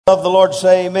Love the Lord,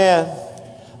 say amen.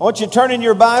 I want you to turn in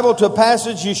your Bible to a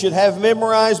passage you should have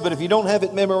memorized, but if you don't have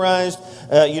it memorized,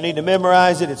 you need to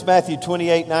memorize it. It's Matthew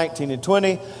 28, 19 and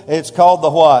 20. It's called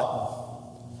the what?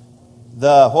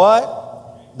 The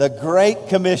what? The Great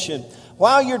Commission.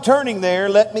 While you're turning there,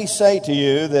 let me say to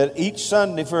you that each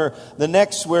Sunday for the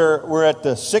next, we're at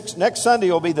the sixth, next Sunday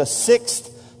will be the sixth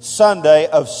Sunday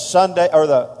of Sunday, or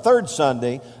the third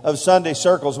Sunday of Sunday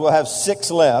Circles. We'll have 6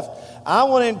 left. I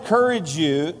want to encourage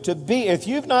you to be, if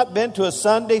you've not been to a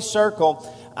Sunday circle,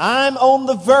 I'm on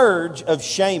the verge of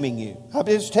shaming you. I'll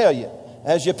just tell you,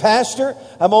 as your pastor,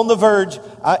 I'm on the verge.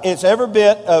 It's every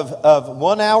bit of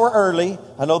 1 hour early.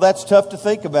 I know that's tough to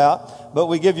think about, but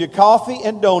we give you coffee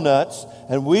and donuts,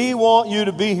 and we want you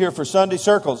to be here for Sunday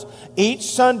circles. Each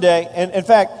Sunday, and in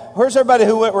fact, where's everybody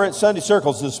who were at Sunday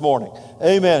circles this morning?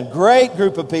 Amen. Great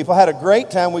group of people. Had a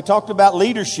great time. We talked about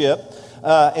leadership.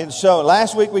 And so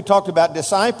last week we talked about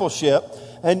discipleship,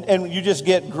 and you just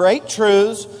get great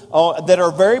truths that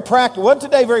are very practical. Wasn't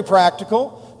today very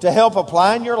practical to help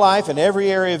apply in your life in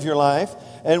every area of your life?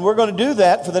 And we're going to do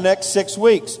that for the next 6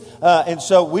 weeks. And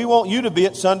so we want you to be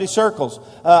at Sunday circles.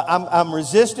 I'm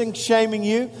resisting shaming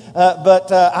you,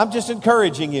 but I'm just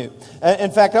encouraging you.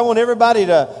 In fact, I want everybody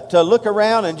to look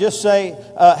around and just say,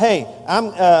 hey,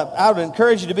 I would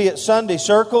encourage you to be at Sunday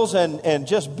circles and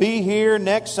just be here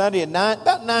next Sunday at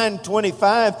about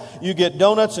 9:25. You get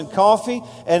donuts and coffee.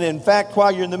 And in fact,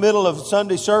 while you're in the middle of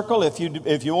Sunday circle, if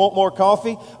you want more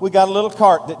coffee, we got a little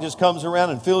cart that just comes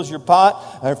around and fills your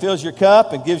pot or fills your cup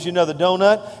and gives you another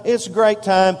donut. It's a great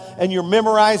time, and you're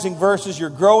memorizing verses, you're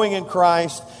growing in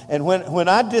Christ, and when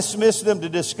I dismiss them to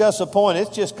discuss a point,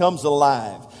 it just comes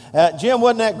alive. Jim,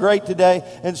 wasn't that great today?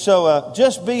 And so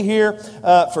just be here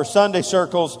for Sunday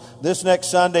circles this next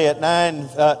Sunday at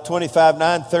 9:25,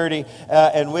 9:30,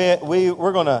 and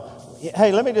we're going to,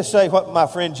 hey, let me just say what my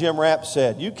friend Jim Rapp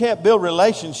said. You can't build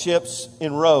relationships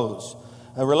in rows.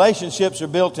 Relationships are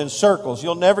built in circles.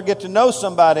 You'll never get to know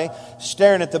somebody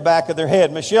staring at the back of their head.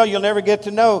 Michelle, you'll never get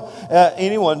to know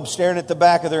anyone staring at the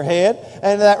back of their head.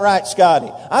 And that right, Scotty?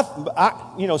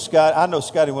 Scott, I know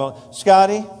Scotty well.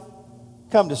 Scotty,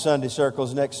 come to Sunday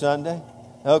circles next Sunday.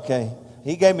 Okay.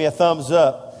 He gave me a thumbs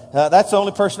up. That's the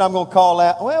only person I'm going to call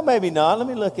out. Well, maybe not. Let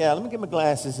me look out. Let me get my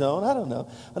glasses on. I don't know.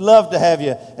 I'd love to have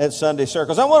you at Sunday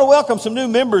circles. I want to welcome some new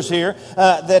members here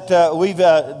that we've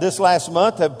this last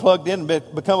month have plugged in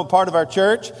and become a part of our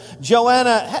church.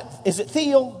 Joanna, is it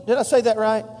Thiel? Did I say that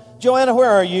right? Joanna,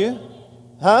 where are you?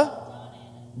 Huh?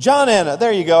 John Anna.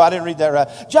 There you go. I didn't read that right.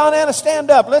 John Anna,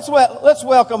 stand up. Let's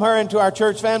welcome her into our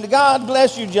church family. God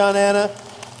bless you, John Anna.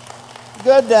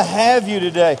 Good to have you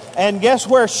today. And guess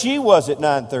where she was at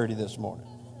 9:30 this morning?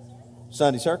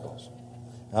 Sunday circles.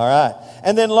 All right.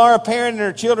 And then Laura Perrin and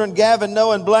her children, Gavin,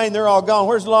 Noah, and Blaine, they're all gone.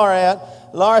 Where's Laura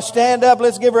at? Laura, stand up.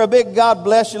 Let's give her a big God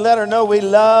bless you. Let her know we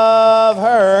love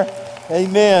her.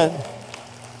 Amen.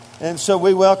 And so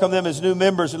we welcome them as new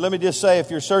members. And let me just say, if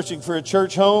you're searching for a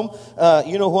church home,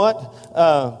 you know what?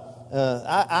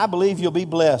 I believe you'll be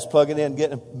blessed plugging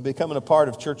in, becoming a part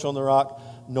of Church on the Rock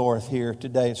North here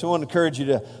today. So I want to encourage you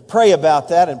to pray about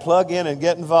that and plug in and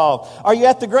get involved. Are you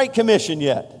at the Great Commission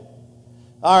yet?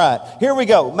 All right, here we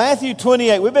go. Matthew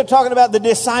 28. We've been talking about the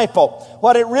disciple,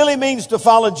 what it really means to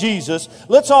follow Jesus.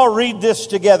 Let's all read this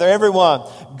together, everyone.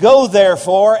 Go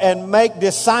therefore and make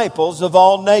disciples of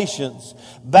all nations,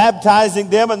 baptizing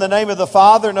them in the name of the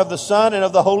Father and of the Son and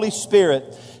of the Holy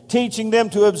Spirit, teaching them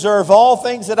to observe all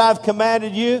things that I've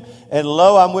commanded you, and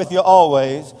lo, I'm with you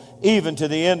always, even to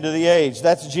the end of the age.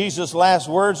 That's Jesus' last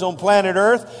words on planet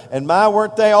Earth. And my,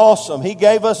 weren't they awesome? He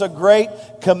gave us a great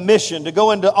commission to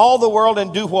go into all the world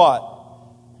and do what?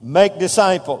 Make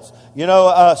disciples. You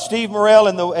know, Steve Morrell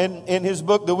in his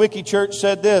book, The Wiki Church,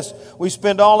 said this: we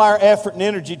spend all our effort and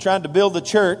energy trying to build the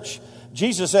church.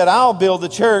 Jesus said, I'll build the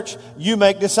church, you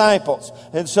make disciples.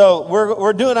 And so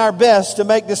we're doing our best to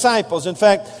make disciples. In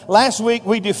fact, last week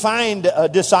we defined a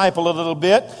disciple a little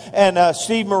bit, and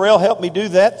Steve Morrell helped me do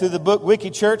that through the book Wiki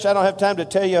Church. I don't have time to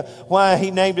tell you why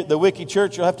he named it the Wiki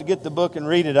Church. You'll have to get the book and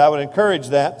read it. I would encourage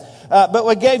that. But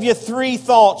we gave you 3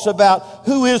 thoughts about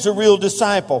who is a real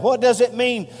disciple. What does it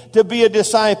mean to be a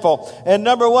disciple? And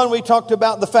number 1, we talked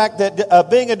about the fact that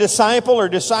being a disciple or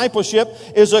discipleship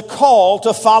is a call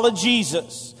to follow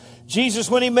Jesus. Jesus,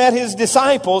 when he met his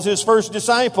disciples, his first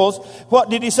disciples,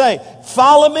 what did he say?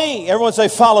 Follow me. Everyone say,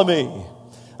 follow me.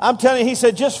 I'm telling you, he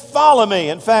said, just follow me.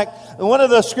 In fact, one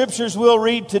of the scriptures we'll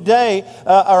read today,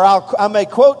 I may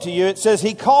quote to you, it says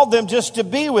he called them just to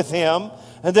be with him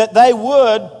and that they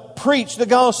would preach the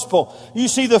gospel. You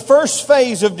see, the first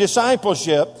phase of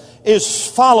discipleship is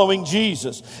following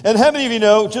Jesus. And how many of you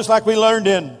know, just like we learned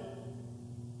in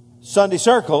Sunday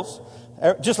circles,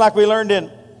 just like we learned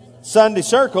in Sunday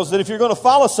circles, that if you're going to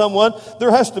follow someone,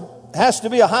 there has to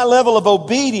be a high level of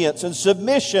obedience and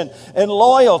submission and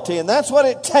loyalty. And that's what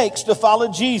it takes to follow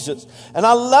Jesus. And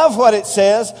I love what it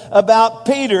says about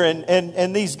Peter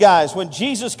and these guys. When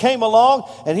Jesus came along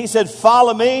and he said,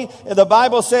 follow me, and the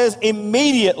Bible says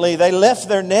immediately they left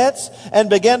their nets and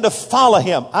began to follow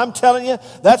him. I'm telling you,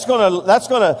 that's going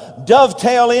to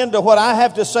dovetail into what I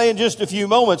have to say in just a few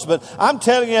moments. But I'm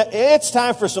telling you, it's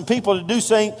time for some people to do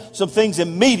some things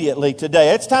immediately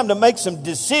today. It's time to make some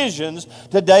decisions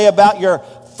today about your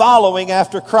following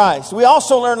after Christ. We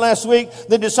also learned last week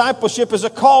that discipleship is a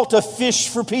call to fish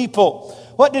for people.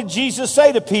 What did Jesus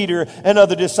say to Peter and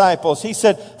other disciples? He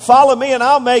said, follow me and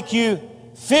I'll make you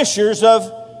fishers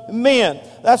of men.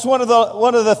 That's one of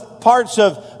the parts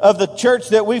of the church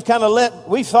that we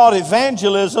thought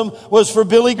evangelism was for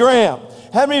Billy Graham.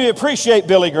 How many of you appreciate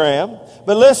Billy Graham?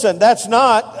 But listen, that's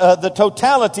not the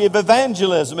totality of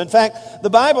evangelism. In fact, the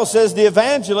Bible says the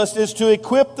evangelist is to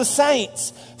equip the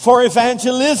saints for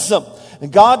evangelism.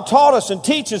 And God taught us and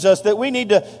teaches us that we need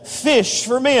to fish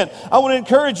for men. I want to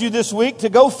encourage you this week to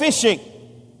go fishing.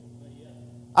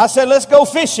 I said, let's go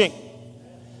fishing.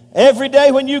 Every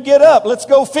day when you get up, let's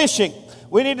go fishing.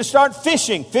 We need to start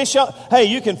fishing. Hey,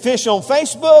 you can fish on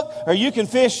Facebook or you can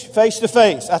fish face to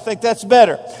face. I think that's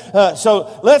better.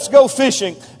 So let's go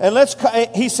fishing. And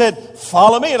he said,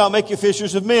 follow me and I'll make you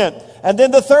fishers of men. And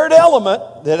then the third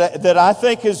element that I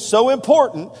think is so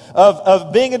important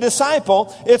of being a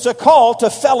disciple, it's a call to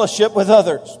fellowship with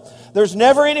others. There's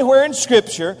never anywhere in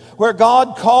Scripture where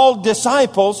God called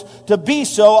disciples to be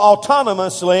so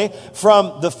autonomously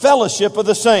from the fellowship of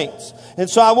the saints. And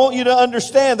so I want you to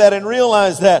understand that and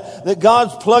realize that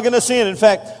God's plugging us in. In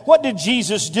fact, what did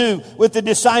Jesus do with the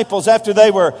disciples after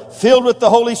they were filled with the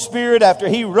Holy Spirit, after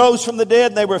he rose from the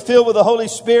dead and they were filled with the Holy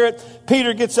Spirit?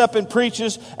 Peter gets up and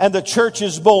preaches and the church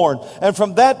is born. And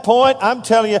from that point, I'm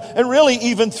telling you, and really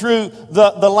even through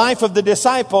the life of the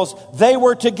disciples, they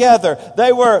were together.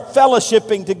 They were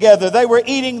fellowshipping together. They were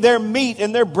eating their meat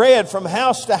and their bread from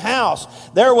house to house.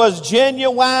 There was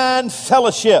genuine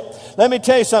fellowship. Let me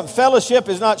tell you something. Fellowship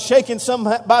is not shaking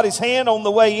somebody's hand on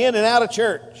the way in and out of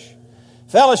church.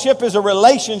 Fellowship is a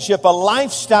relationship, a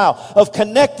lifestyle of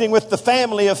connecting with the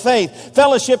family of faith.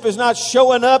 Fellowship is not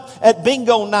showing up at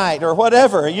bingo night or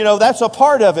whatever. You know, that's a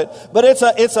part of it. But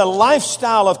it's a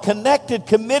lifestyle of connected,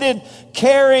 committed,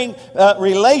 caring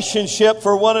relationship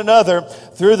for one another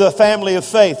through the family of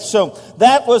faith. So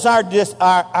that was our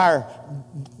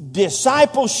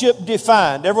discipleship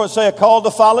defined. Everyone say a call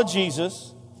to follow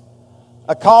Jesus,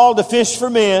 a call to fish for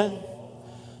men,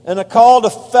 and a call to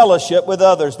fellowship with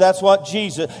others. That's what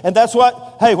Jesus, and that's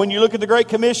what, hey, when you look at the Great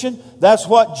Commission, that's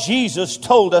what Jesus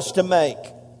told us to make.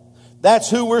 That's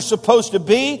who we're supposed to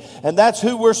be, and that's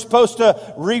who we're supposed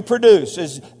to reproduce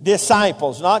as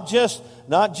disciples, not just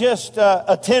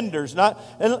attenders.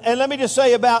 And let me just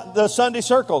say about the Sunday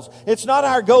circles, it's not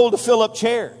our goal to fill up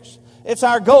chairs. It's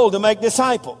our goal to make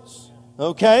disciples.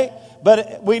 Okay?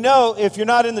 But we know if you're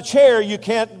not in the chair, you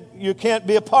can't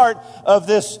be a part of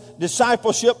this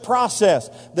discipleship process.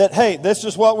 That, hey, this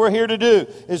is what we're here to do,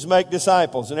 is make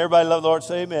disciples. And everybody love the Lord,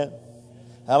 say amen.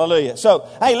 Hallelujah. So,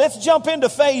 hey, let's jump into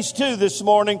phase 2 this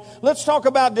morning. Let's talk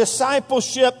about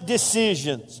discipleship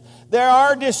decisions. There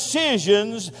are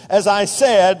decisions, as I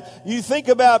said. You think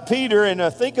about Peter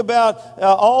and think about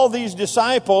all these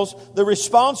disciples, the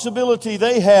responsibility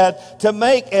they had to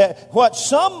make what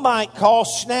some might call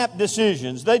snap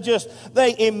decisions.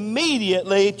 They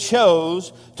immediately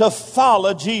chose to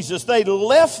follow Jesus. They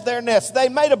left their nest. They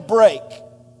made a break.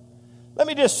 Let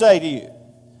me just say to you,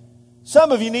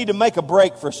 some of you need to make a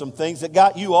break for some things that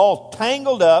got you all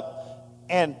tangled up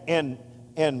and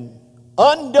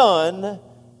undone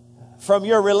from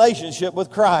your relationship with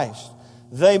Christ.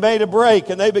 They made a break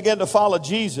and they began to follow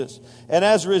Jesus. And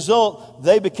as a result,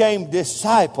 they became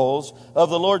disciples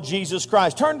of the Lord Jesus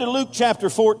Christ. Turn to Luke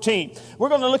chapter 14. We're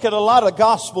going to look at a lot of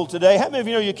gospel today. How many of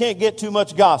you know you can't get too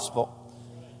much gospel?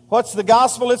 What's the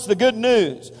gospel? It's the good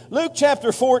news. Luke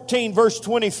chapter 14, verse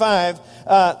 25.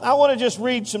 I want to just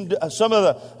read some of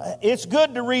the... It's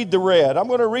good to read the red. I'm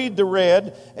going to read the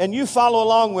red, and you follow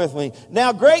along with me.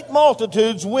 Now, great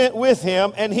multitudes went with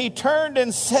him, and he turned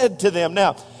and said to them...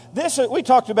 Now, we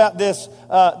talked about this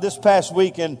past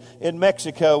week in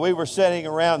Mexico. We were sitting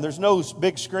around. There's no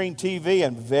big screen TV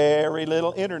and very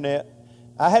little internet.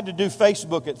 I had to do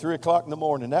Facebook at 3 o'clock in the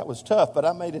morning. That was tough, but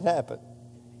I made it happen.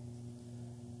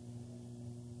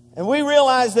 And we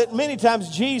realize that many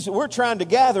times we're trying to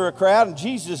gather a crowd and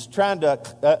Jesus is trying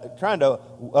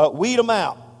to weed them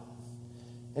out.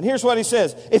 And here's what he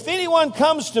says. If anyone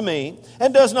comes to me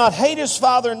and does not hate his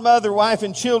father and mother, wife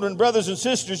and children, brothers and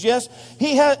sisters, yes,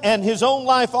 and his own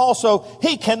life also,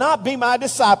 he cannot be my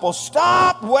disciple.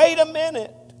 Stop, wait a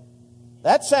minute.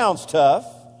 That sounds tough.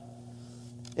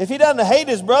 If he doesn't hate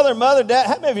his brother, mother, dad,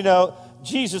 how many of you know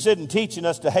Jesus isn't teaching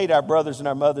us to hate our brothers and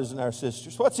our mothers and our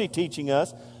sisters? What's he teaching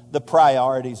us? The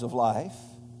priorities of life.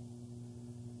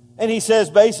 And he says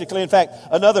basically, in fact,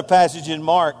 another passage in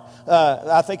Mark,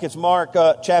 I think it's Mark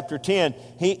chapter 10,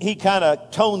 he kind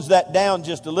of tones that down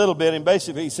just a little bit. And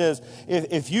basically he says,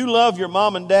 if you love your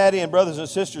mom and daddy and brothers and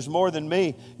sisters more than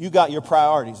me, you got your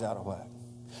priorities out of whack.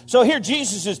 So here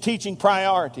Jesus is teaching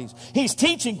priorities. He's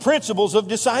teaching principles of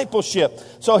discipleship.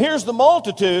 So here's the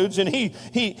multitudes, and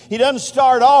he doesn't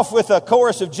start off with a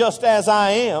chorus of just as I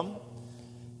am.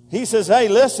 He says, hey,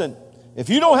 listen, if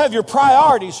you don't have your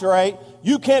priorities right,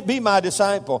 you can't be my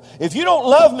disciple. If you don't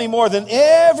love me more than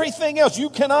everything else, you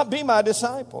cannot be my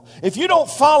disciple. If you don't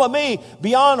follow me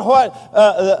beyond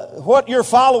what you're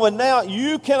following now,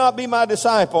 you cannot be my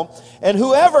disciple. And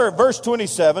whoever, verse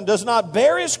 27, does not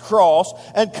bear his cross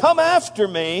and come after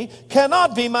me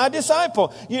cannot be my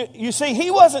disciple. You see,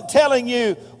 he wasn't telling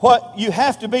you what you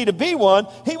have to be one.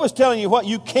 He was telling you what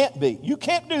you can't be. You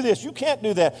can't do this. You can't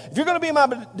do that. If you're going to be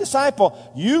my disciple,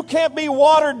 you can't be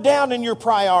watered down in your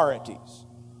priorities.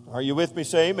 Are you with me?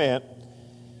 Say amen.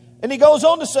 And he goes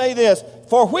on to say this,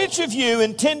 for which of you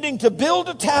intending to build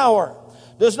a tower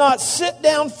does not sit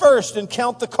down first and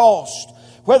count the cost,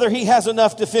 whether he has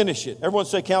enough to finish it? Everyone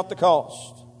say count the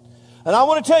cost. And I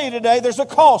want to tell you today, there's a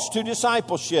cost to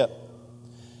discipleship.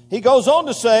 He goes on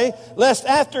to say, lest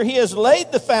after he has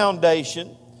laid the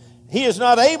foundation, he is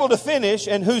not able to finish,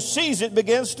 and who sees it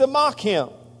begins to mock him.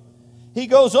 He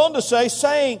goes on to say,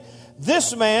 saying,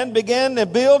 this man began to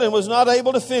build and was not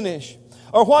able to finish.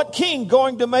 Or what king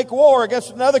going to make war against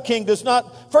another king does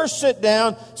not first sit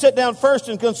down first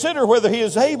and consider whether he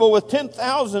is able with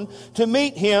 10,000 to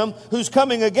meet him who's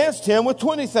coming against him with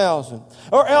 20,000?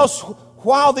 Or else,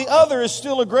 while the other is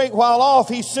still a great while off,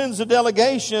 he sends a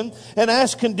delegation and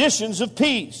asks conditions of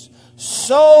peace.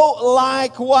 So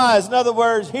likewise, in other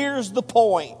words, here's the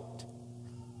point.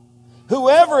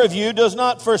 Whoever of you does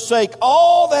not forsake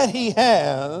all that he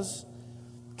has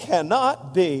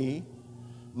cannot be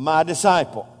my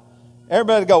disciple.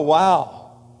 Everybody go,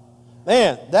 wow.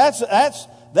 Man,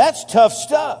 that's tough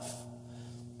stuff.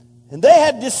 And they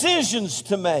had decisions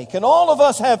to make. And all of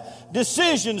us have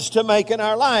decisions to make in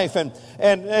our life.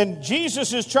 And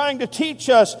Jesus is trying to teach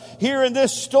us here in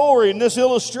this story, in this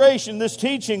illustration, this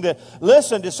teaching that,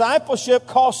 listen, discipleship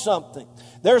costs something.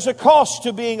 There's a cost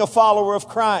to being a follower of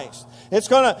Christ. It's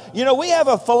going to, we have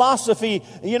a philosophy,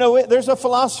 there's a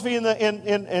philosophy in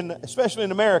especially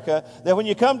in America, that when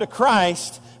you come to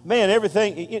Christ, man,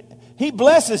 everything, he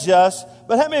blesses us.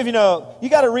 But how many of you know, you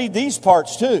got to read these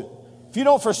parts too. If you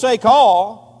don't forsake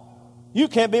all, you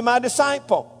can't be my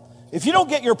disciple. If you don't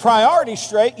get your priorities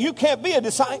straight, you can't be a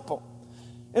disciple.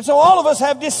 And so all of us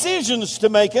have decisions to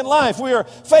make in life. We are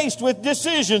faced with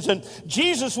decisions, and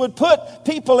Jesus would put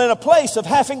people in a place of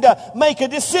having to make a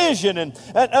decision. And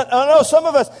I know some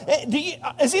of us,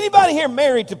 is anybody here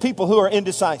married to people who are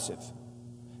indecisive?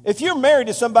 If you're married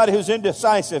to somebody who's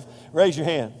indecisive, raise your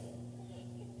hand.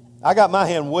 I got my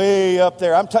hand way up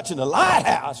there. I'm touching the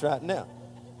lighthouse right now.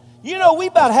 We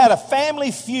about had a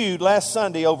family feud last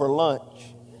Sunday over lunch.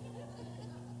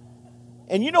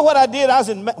 And you know what I did?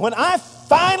 When I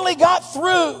finally got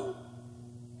through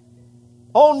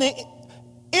on the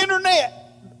internet,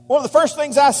 one of the first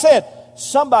things I said,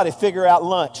 somebody figure out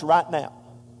lunch right now.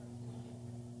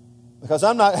 Because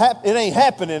it ain't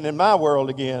happening in my world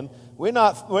again. We're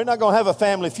not going to have a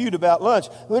family feud about lunch.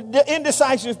 We're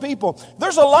indecisive people.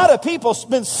 There's a lot of people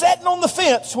been sitting on the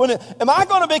fence. Am I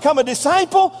going to become a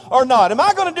disciple or not? Am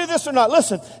I going to do this or not?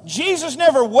 Listen, Jesus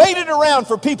never waited around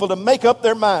for people to make up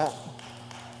their mind.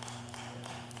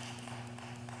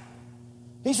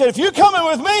 He said, if you're coming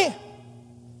with me,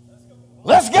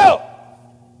 let's go.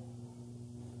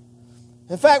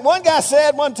 In fact, one guy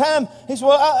said one time, he said,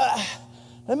 well,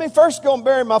 let me first go and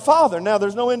bury my father. Now,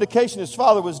 there's no indication his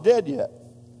father was dead yet.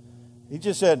 He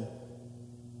just said,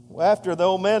 well, after the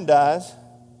old man dies,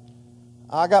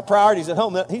 I got priorities at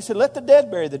home. He said, let the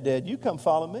dead bury the dead. You come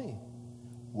follow me.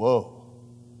 Whoa.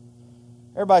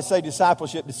 Everybody say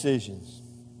discipleship decisions.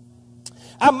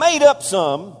 I made up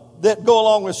some that go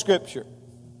along with Scripture.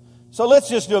 So let's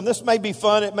just do them. This may be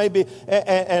fun. It may be,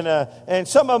 and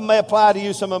some of them may apply to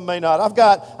you. Some of them may not.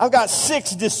 I've got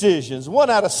 6 decisions. 1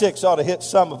 out of 6 ought to hit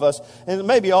some of us, and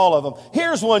maybe all of them.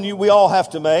 Here's one we all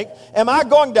have to make. Am I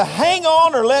going to hang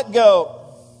on or let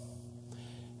go?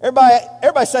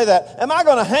 Everybody say that. Am I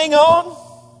going to hang on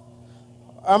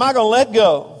or am I going to let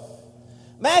go?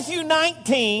 Matthew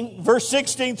 19, verse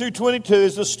 16 through 22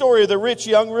 is the story of the rich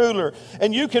young ruler.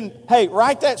 And you can,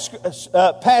 write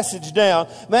that passage down.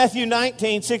 Matthew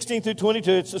 19, 16 through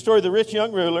 22. It's the story of the rich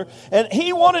young ruler. And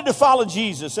he wanted to follow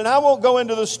Jesus. And I won't go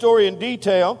into the story in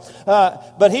detail,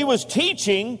 but he was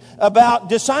teaching about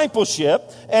discipleship.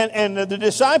 And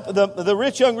the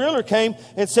rich young ruler came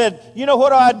and said, you know, what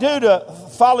do I do to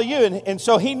follow you? And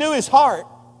so he knew his heart.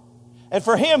 And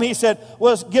for him, he said,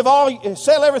 well,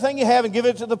 sell everything you have and give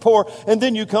it to the poor, and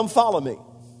then you come follow me.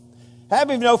 How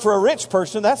many of you know for a rich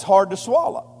person, that's hard to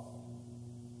swallow?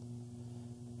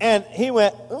 And he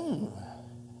went,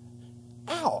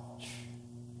 ouch.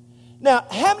 Now,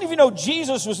 how many of you know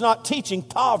Jesus was not teaching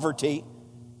poverty?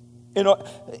 You know,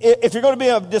 if you're going to be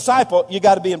a disciple, you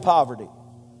got to be in poverty.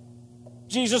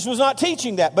 Jesus was not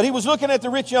teaching that, but he was looking at the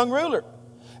rich young ruler.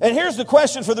 And here's the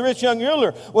question for the rich young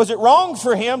ruler. Was it wrong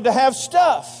for him to have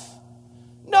stuff?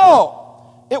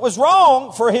 No. It was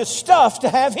wrong for his stuff to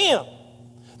have him.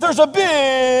 There's a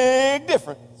big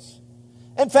difference.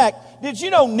 In fact, did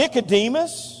you know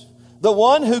Nicodemus, the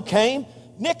one who came,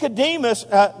 Nicodemus,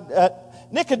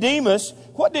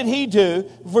 what did he do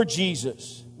for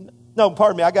Jesus? No,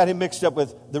 pardon me, I got him mixed up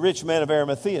with the rich man of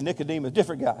Arimathea. Nicodemus,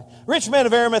 different guy. Rich man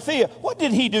of Arimathea, what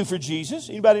did he do for Jesus?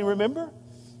 Anybody remember?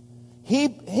 He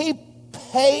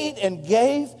paid and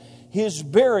gave his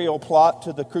burial plot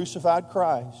to the crucified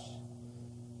Christ.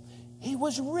 He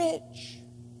was rich.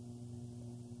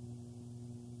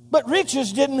 But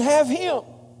riches didn't have him.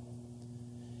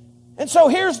 And so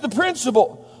here's the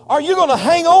principle. Are you going to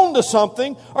hang on to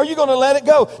something, or are you going to let it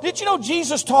go? Did you know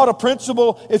Jesus taught a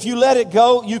principle, if you let it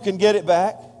go, you can get it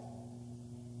back?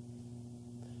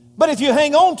 But if you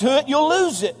hang on to it, you'll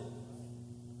lose it.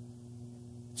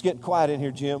 It's getting quiet in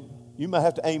here, Jim. You might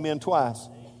have to amen twice.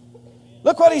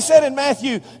 Look what he said in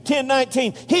Matthew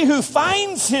 10:19. He who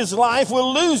finds his life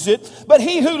will lose it, but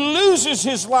he who loses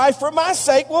his life for my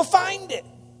sake will find it.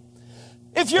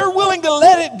 If you're willing to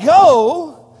let it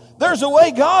go, there's a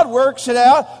way God works it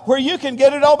out where you can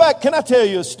get it all back. Can I tell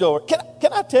you a story?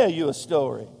 Can I tell you a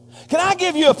story? Can I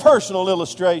give you a personal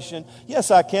illustration?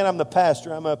 Yes, I can. I'm the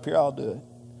pastor. I'm up here. I'll do it.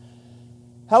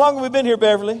 How long have we been here,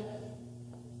 Beverly?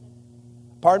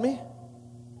 Pardon me?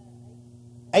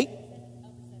 8?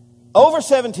 Over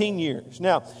 17 years.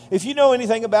 Now, if you know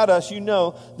anything about us, you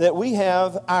know that we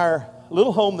have our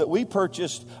little home that we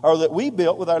purchased or that we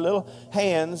built with our little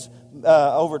hands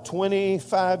over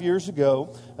 25 years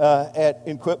ago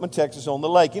in Quitman, Texas on the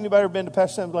lake. Anybody ever been to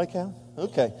Pastor Sam's Lake House?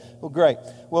 Okay. Well, great.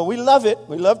 Well, we love it.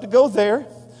 We love to go there.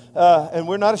 And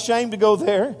we're not ashamed to go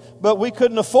there, but we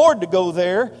couldn't afford to go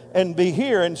there and be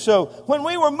here. And so when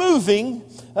we were moving,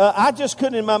 I just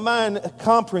couldn't in my mind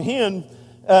comprehend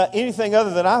anything other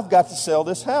than I've got to sell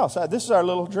this house. This is our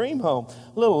little dream home.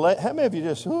 How many of you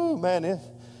just,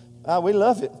 we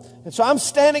love it. And so I'm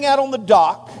standing out on the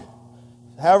dock,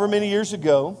 however many years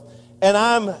ago, and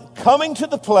I'm coming to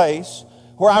the place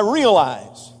where I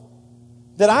realize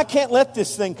that I can't let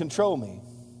this thing control me.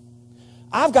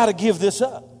 I've got to give this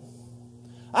up.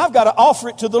 I've got to offer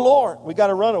it to the Lord. We got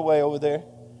a runaway over there.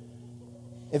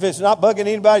 If it's not bugging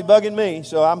anybody, bugging me.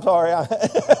 So I'm sorry.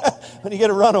 When you get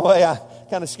a runaway, it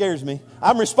kind of scares me.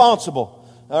 I'm responsible.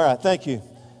 All right, thank you.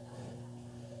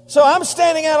 So I'm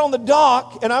standing out on the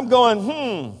dock and I'm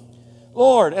going,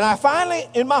 Lord. And I finally,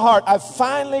 in my heart, I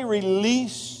finally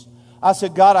released. I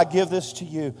said, God, I give this to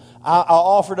you. I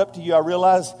offer it up to you. I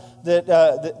realize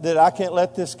that I can't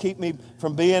let this keep me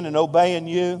from being and obeying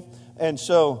you. And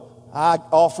so I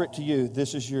offer it to you.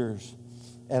 This is yours.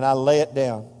 And I lay it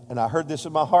down. And I heard this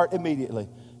in my heart immediately.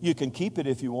 You can keep it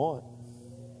if you want.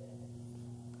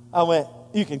 I went,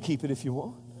 you can keep it if you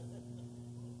want.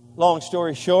 Long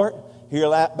story short, here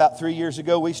about 3 years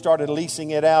ago, we started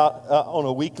leasing it out on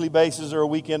a weekly basis or a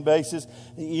weekend basis.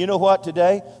 You know what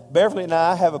today? Beverly and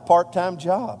I have a part-time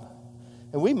job.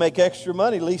 And we make extra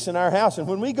money leasing our house. And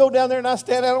when we go down there and I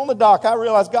stand out on the dock, I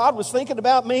realize God was thinking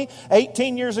about me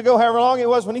 18 years ago, however long it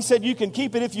was, when he said, you can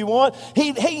keep it if you want.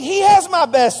 He has my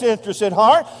best interest at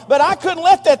heart, but I couldn't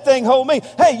let that thing hold me.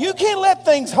 Hey, you can't let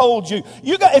things hold you.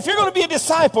 If you're going to be a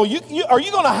disciple, are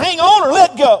you going to hang on or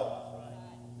let go?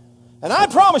 And I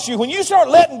promise you, when you start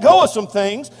letting go of some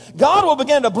things, God will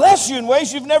begin to bless you in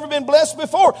ways you've never been blessed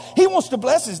before. He wants to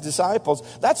bless his disciples.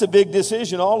 That's a big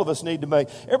decision all of us need to make.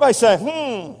 Everybody say,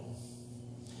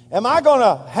 am I going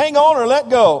to hang on or let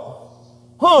go?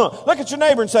 Look at your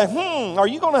neighbor and say, are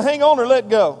you going to hang on or let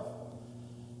go?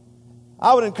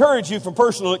 I would encourage you from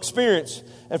personal experience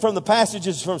and from the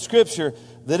passages from Scripture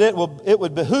that it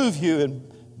would behoove you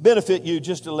and benefit you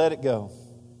just to let it go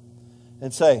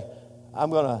and say, I'm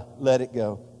going to let it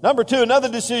go. Number two, another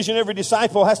decision every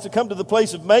disciple has to come to the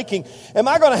place of making. Am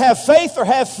I going to have faith or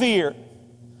have fear?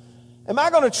 Am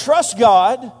I going to trust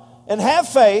God and have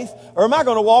faith, or am I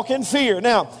going to walk in fear?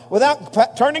 Now,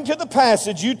 without turning to the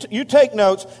passage, you take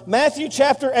notes. Matthew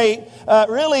chapter 8,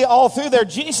 really all through there,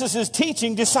 Jesus is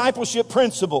teaching discipleship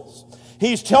principles.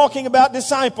 He's talking about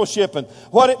discipleship and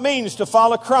what it means to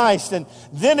follow Christ. And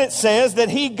then it says that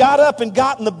he got up and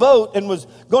got in the boat and was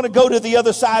going to go to the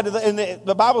other side of and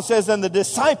the Bible says then the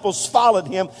disciples followed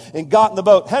him and got in the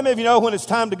boat. How many of you know when it's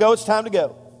time to go, it's time to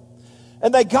go?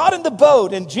 And they got in the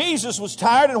boat, and Jesus was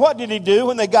tired. And what did he do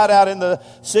when they got out in the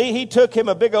sea? He took him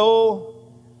a big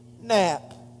old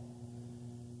nap.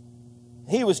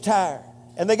 He was tired.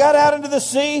 And they got out into the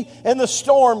sea, and the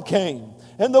storm came.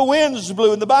 And the winds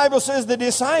blew. And the Bible says the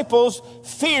disciples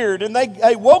feared. And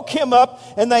they woke him up,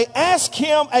 and they asked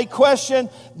him a question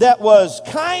that was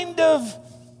kind of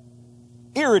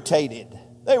irritated.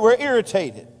 They were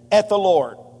irritated at the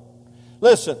Lord.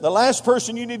 Listen, the last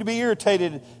person you need to be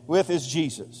irritated with is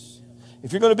Jesus.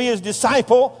 If you're going to be his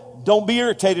disciple, don't be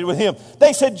irritated with him.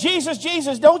 They said, Jesus,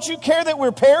 Jesus, don't you care that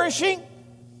we're perishing?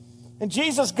 And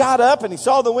Jesus got up and he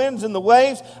saw the winds and the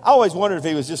waves. I always wondered if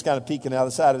he was just kind of peeking out of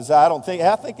the side of his eye.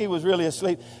 I think he was really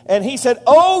asleep. And he said,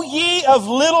 "O ye of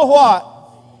little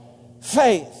what?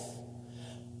 Faith."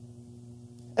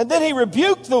 And then he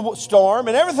rebuked the storm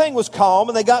and everything was calm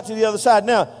and they got to the other side.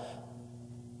 Now,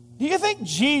 do you think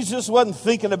Jesus wasn't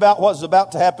thinking about what was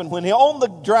about to happen when he on the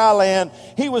dry land,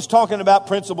 he was talking about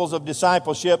principles of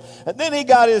discipleship. And then he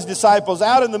got his disciples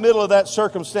out in the middle of that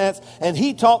circumstance and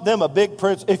he taught them a big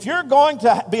principle. If you're going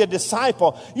to be a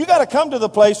disciple, you got to come to the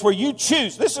place where you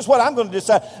choose. This is what I'm going to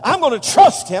decide. I'm going to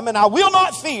trust him and I will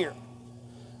not fear.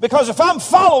 Because if I'm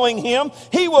following him,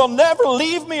 he will never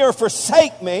leave me or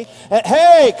forsake me. And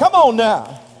hey, come on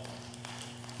now.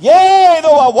 Yea,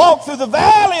 though I walk through the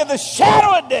valley of the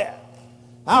shadow of death,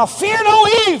 I'll fear no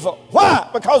evil. Why?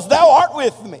 Because thou art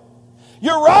with me.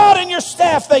 Your rod and your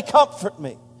staff, they comfort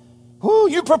me. Ooh,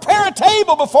 you prepare a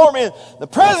table before me in the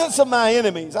presence of my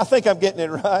enemies. I think I'm getting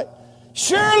it right.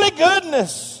 Surely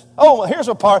goodness. Oh, here's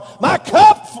a part. My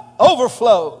cup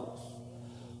overflows.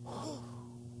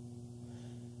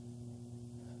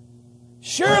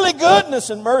 Surely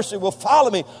goodness and mercy will follow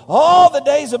me all the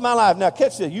days of my life. Now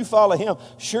catch this. You follow him.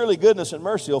 Surely goodness and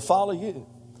mercy will follow you.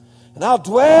 And I'll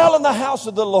dwell in the house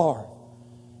of the Lord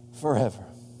forever.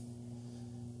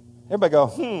 Everybody go,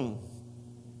 Am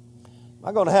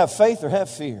I going to have faith or have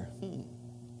fear?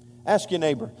 Ask your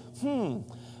neighbor,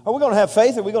 Are we going to have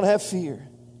faith or are we going to have fear?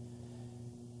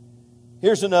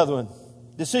 Here's another one.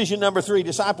 Decision number 3,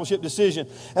 discipleship decision.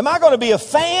 Am I going to be a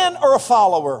fan or a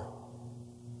follower?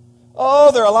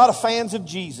 Oh, there are a lot of fans of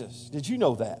Jesus. Did you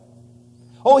know that?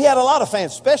 Oh, he had a lot of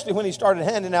fans, especially when he started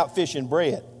handing out fish and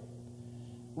bread.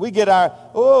 We get our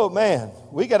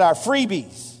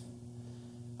freebies.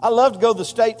 I love to go to the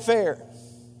state fair.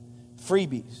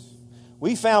 Freebies.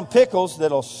 We found pickles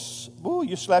that'll,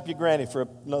 you slap your granny for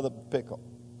another pickle.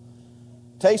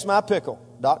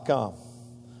 TasteMyPickle.com.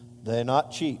 They're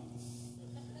not cheap.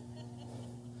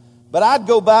 But I'd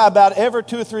go by about every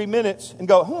 2 or 3 minutes and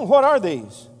go, what are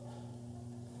these?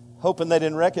 Hoping they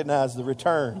didn't recognize the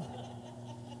return.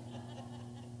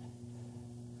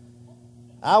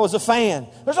 I was a fan.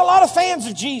 There's a lot of fans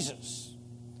of Jesus.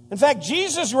 In fact,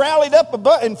 Jesus rallied up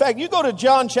above. In fact, you go to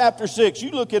John chapter 6. You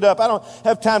look it up. I don't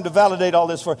have time to validate all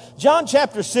this for you. John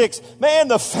chapter 6. Man,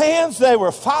 the fans, they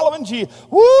were following Jesus.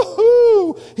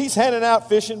 Woo-hoo! He's handing out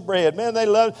fish and bread. Man,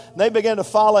 they began to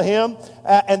follow him.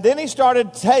 And then he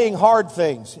started saying hard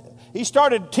things. He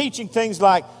started teaching things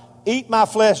like, eat my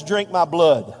flesh, drink my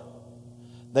blood.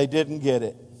 They didn't get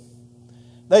it.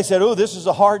 They said, this is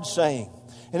a hard saying.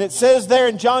 And it says there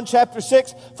in John chapter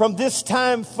 6, from this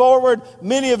time forward,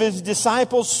 many of his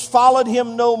disciples followed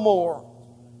him no more.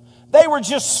 They were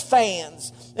just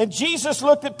fans. And Jesus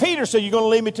looked at Peter and said, you going to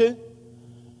leave me too?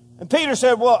 And Peter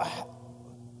said,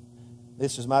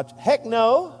 heck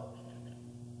no.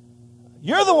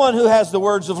 You're the one who has the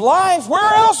words of life.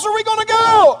 Where else are we going to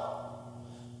go?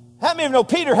 How many of you know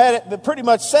Peter had it pretty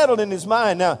much settled in his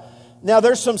mind? Now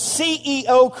there's some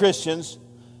CEO Christians.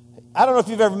 I don't know if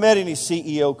you've ever met any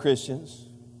CEO Christians.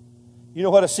 You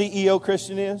know what a CEO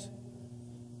Christian is?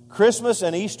 Christmas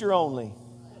and Easter only.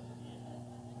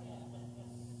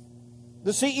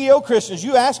 The CEO Christians,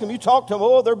 you ask them, you talk to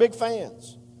them, they're big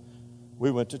fans.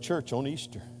 We went to church on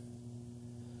Easter.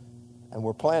 And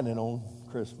we're planning on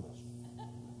Christmas.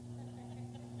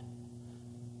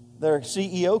 They're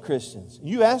CEO Christians.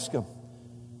 You ask them,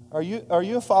 are you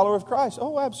a follower of Christ?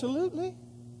 Oh, absolutely.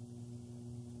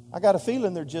 I got a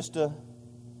feeling they're just a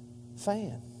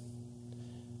fan.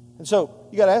 And so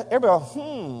you got to ask everybody,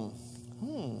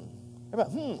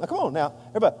 everybody, Now, come on now.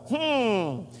 Everybody,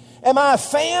 Am I a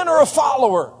fan or a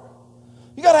follower?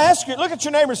 You got to ask look at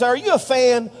your neighbor and say, are you a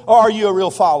fan or are you a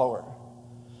real follower?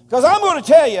 Because I'm going to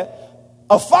tell you,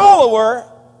 a follower,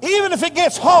 even if it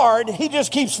gets hard, he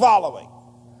just keeps following.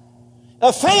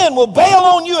 A fan will bail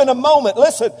on you in a moment.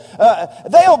 Listen,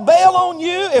 they'll bail on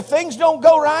you if things don't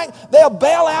go right. They'll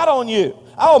bail out on you.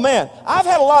 Oh, man, I've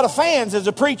had a lot of fans as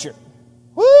a preacher.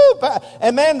 Woo!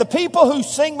 And, man, the people who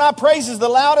sing my praises the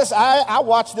loudest, I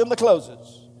watch them the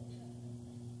closest.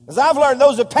 As I've learned,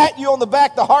 those that pat you on the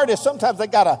back the hardest, sometimes they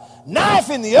got a knife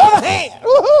in the other hand.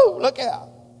 Woo-hoo! Look out.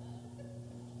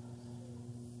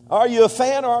 Are you a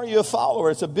fan or are you a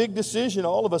follower? It's a big decision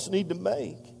all of us need to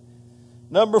make.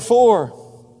 Number 4,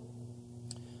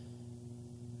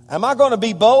 am I going to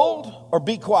be bold or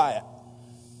be quiet?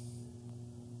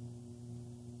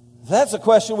 That's a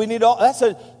question we need. That's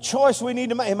a choice we need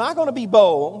to make. Am I going to be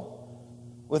bold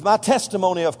with my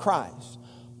testimony of Christ?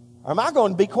 Or am I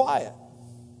going to be quiet?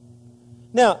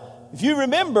 Now, if you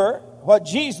remember what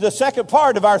Jesus, the second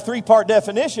part of our 3-part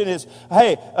definition is,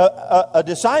 hey, a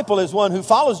disciple is one who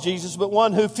follows Jesus, but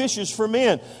one who fishes for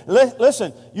men.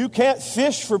 Listen, you can't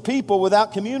fish for people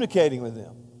without communicating with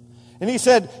them. And he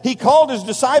said he called his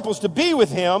disciples to be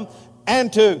with him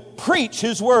and to preach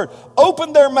his word.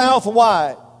 Open their mouth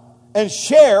wide and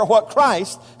share what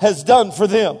Christ has done for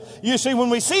them. You see, when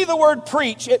we see the word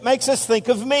preach, it makes us think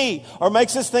of me, or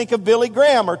makes us think of Billy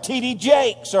Graham, or T.D.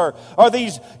 Jakes, or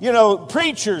these,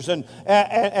 preachers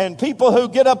and people who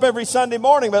get up every Sunday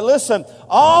morning. But listen,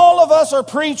 all of us are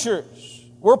preachers.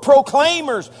 We're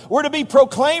proclaimers. We're to be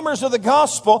proclaimers of the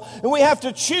gospel, and we have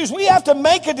to choose. We have to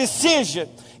make a decision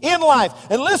in life.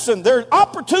 And listen, there are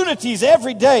opportunities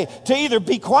every day to either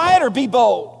be quiet or be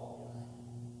bold.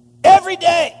 Every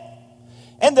day.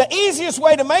 And the easiest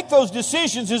way to make those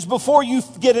decisions is before you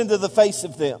get into the face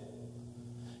of them.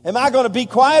 Am I going to be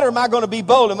quiet or am I going to be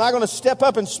bold? Am I going to step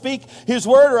up and speak His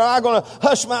word, or am I going to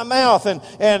hush my mouth? And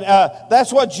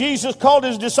that's what Jesus called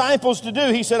His disciples to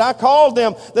do. He said, I called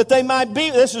them that they might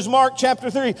be, this is Mark chapter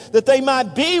 3, that they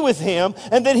might be with Him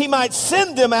and that He might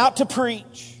send them out to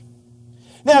preach.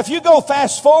 Now, if you go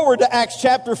fast forward to Acts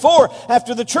chapter 4,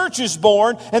 after the church is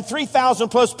born and 3,000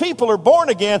 plus people are born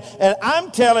again, and I'm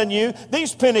telling you,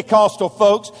 these Pentecostal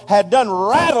folks had done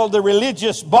rattled the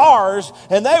religious bars,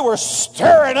 and they were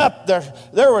stirring up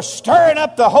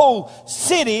the whole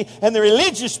city, and the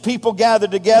religious people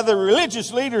gathered together. The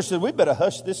religious leaders said, we better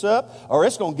hush this up or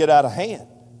it's going to get out of hand.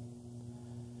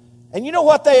 And you know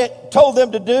what they told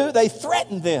them to do? They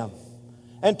threatened them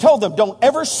and told them, don't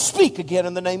ever speak again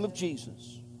in the name of Jesus.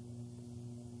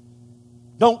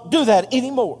 Don't do that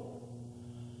anymore.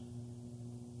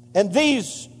 And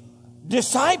these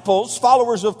disciples,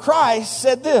 followers of Christ,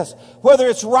 said this, whether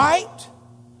it's right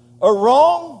or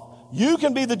wrong, you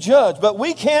can be the judge, but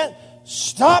we can't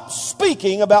stop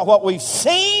speaking about what we've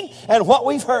seen and what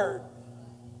we've heard.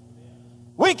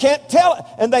 We can't tell it.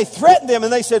 And they threatened them,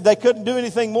 and they said they couldn't do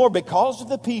anything more because of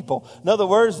the people. In other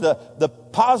words, the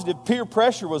positive peer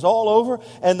pressure was all over.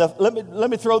 And let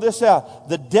me throw this out.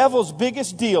 The devil's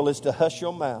biggest deal is to hush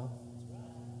your mouth.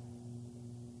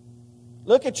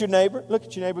 Look at your neighbor. Look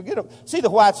at your neighbor. Get them. See the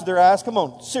whites of their eyes. Come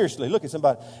on, seriously, look at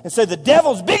somebody and say, the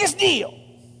devil's biggest deal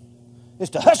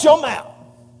is to hush your mouth.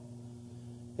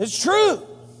 It's true.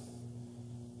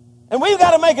 And we've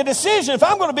got to make a decision. If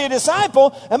I'm going to be a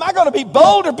disciple, am I going to be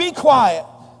bold or be quiet?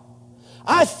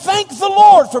 I thank the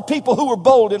Lord for people who were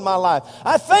bold in my life.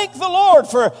 I thank the Lord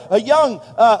for a young,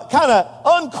 kind of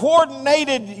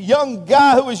uncoordinated young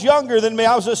guy who was younger than me.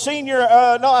 I was a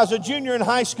junior in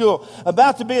high school,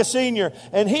 about to be a senior.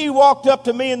 And he walked up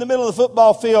to me in the middle of the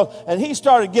football field, and he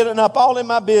started getting up all in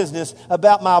my business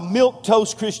about my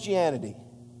milquetoast Christianity.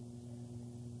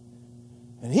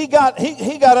 And he got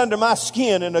under my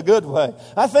skin in a good way.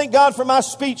 I thank God for my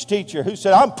speech teacher who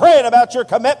said, I'm praying about your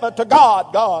commitment to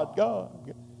God, God.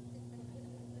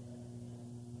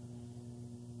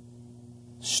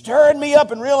 Stirring me up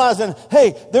and realizing,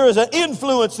 hey, there is an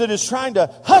influence that is trying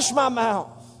to hush my mouth.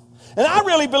 And I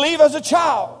really believe as a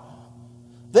child,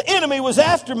 the enemy was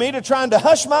after me to trying to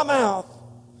hush my mouth.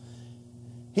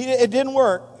 It didn't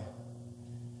work.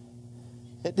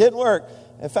 It didn't work.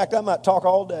 In fact, I might talk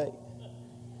all day.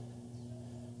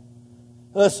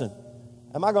 Listen,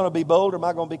 am I going to be bold or am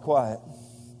I going to be quiet?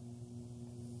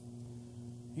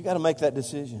 You got to make that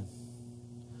decision.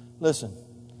 Listen,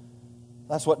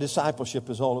 that's what discipleship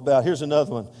is all about. Here's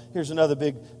another one. Here's another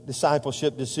big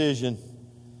discipleship decision.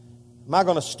 Am I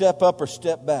going to step up or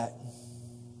step back?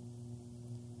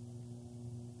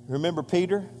 Remember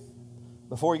Peter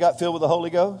before he got filled with the Holy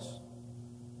Ghost?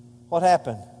 What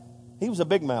happened? He was a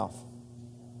big mouth.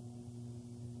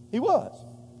 He was.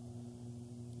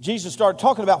 Jesus started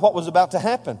talking about what was about to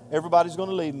happen. Everybody's going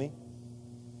to leave me.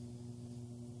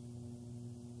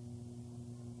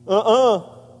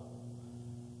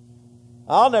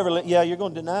 I'll never let, yeah, you're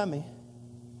going to deny me.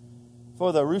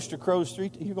 For the rooster crows 3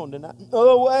 times, you're going to deny me.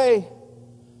 No way.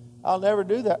 I'll never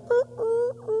do that.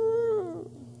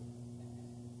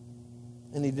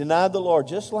 And he denied the Lord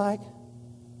just like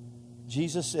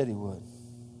Jesus said he would.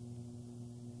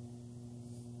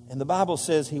 And the Bible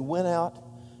says he went out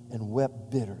and wept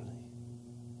bitterly.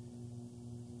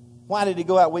 Why did he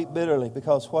go out and weep bitterly?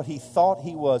 Because what he thought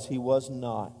he was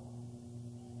not.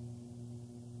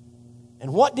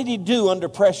 And what did he do under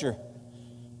pressure?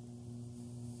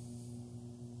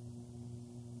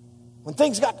 When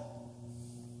things got...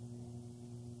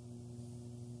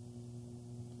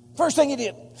 First thing he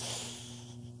did...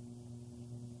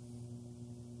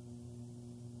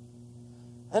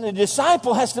 And a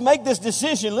disciple has to make this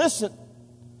decision. Listen,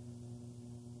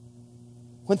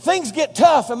 when things get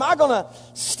tough, am I going to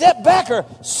step back or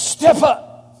step up?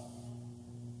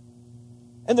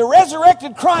 And the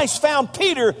resurrected Christ found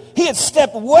Peter. He had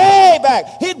stepped way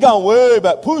back. He'd gone way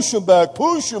back. Push him back,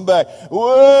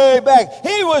 way back.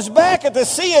 He was back at the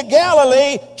Sea of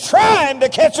Galilee trying to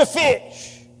catch a fish.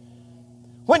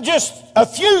 When just a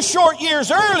few short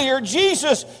years earlier,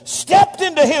 Jesus stepped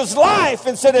into his life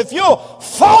and said, if you'll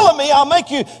follow me, I'll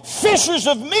make you fishers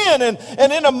of men.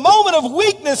 And in a moment of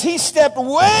weakness, he stepped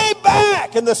way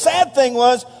back. And the sad thing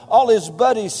was, all his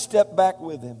buddies stepped back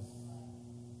with him.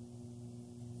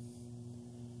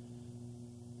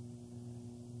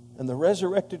 And the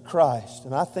resurrected Christ,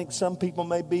 and I think some people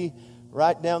may be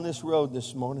right down this road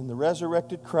this morning, the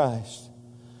resurrected Christ,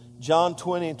 John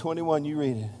 20 and 21, you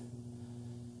read it.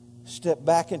 Step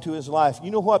back into his life.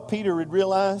 You know what Peter had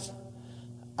realized?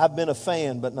 I've been a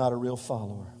fan, but not a real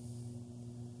follower.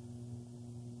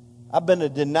 I've been a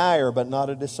denier, but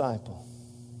not a disciple.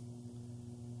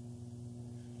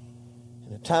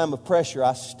 In a time of pressure,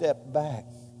 I stepped back.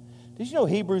 Did you know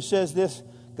Hebrews says this?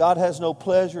 God has no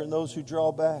pleasure in those who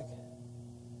draw back.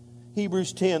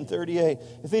 Hebrews 10:38.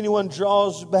 If anyone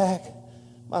draws back,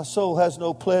 my soul has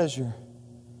no pleasure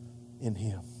in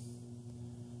him.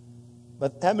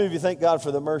 But how many of you thank God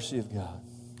for the mercy of God?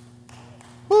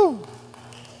 Woo!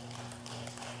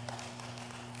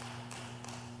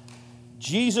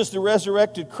 Jesus, the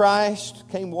resurrected Christ,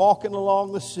 came walking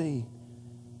along the sea.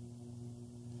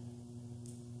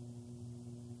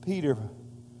 Peter,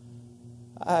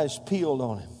 eyes peeled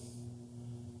on him.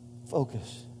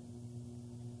 Focus.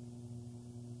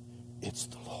 It's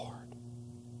the Lord.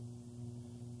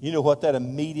 You know what that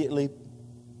immediately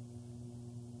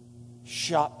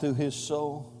shot through his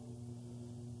soul?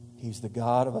 He's the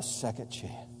God of a second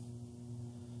chance.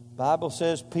 The Bible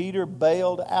says Peter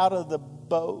bailed out of the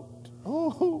boat.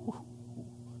 Ooh.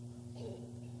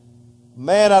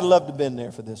 Man, I'd love to have been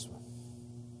there for this one.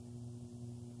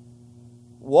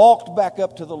 Walked back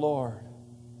up to the Lord.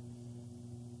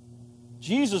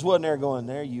 Jesus wasn't there going,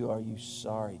 there you are, you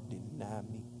sorry, deny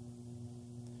me.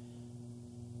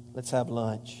 Let's have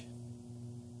lunch.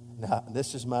 Now,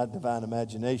 this is my divine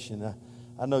imagination.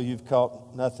 I know you've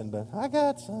caught nothing, but I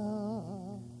got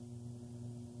some.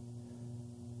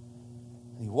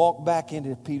 He walked back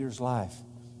into Peter's life.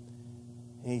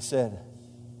 And he said,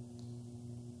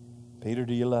 Peter,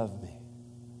 do you love me?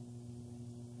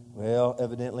 Well,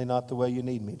 evidently not the way you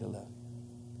need me to love you.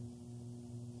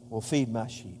 Well, feed my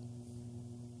sheep.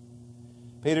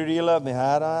 Peter, do you love me?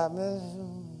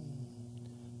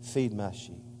 Feed my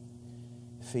sheep.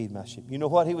 Feed my sheep. You know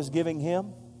what he was giving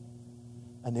him?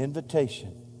 An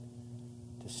invitation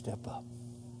to step up.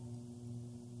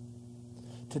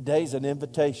 Today's an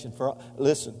invitation for,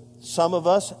 listen, some of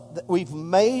us, we've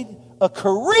made a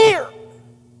career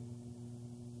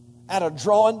out of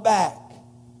drawing back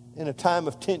in a time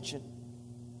of tension.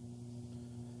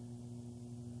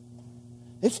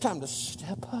 It's time to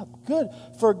step up. Good.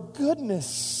 For goodness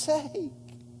sake.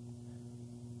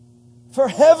 For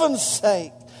heaven's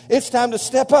sake. It's time to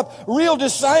step up. Real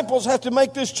disciples have to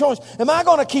make this choice. Am I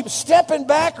going to keep stepping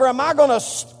back or am I going to...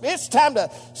 It's time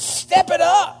to step it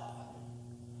up.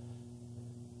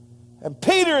 And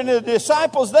Peter and the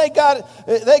disciples, they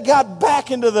got back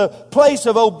into the place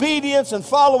of obedience and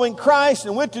following Christ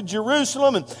and went to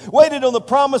Jerusalem and waited on the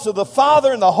promise of the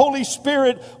Father, and the Holy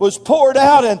Spirit was poured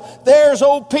out. And there's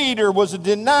old Peter, was a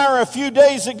denier a few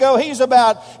days ago. He's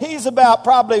about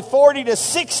probably 40 to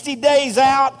 60 days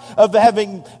out of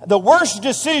having the worst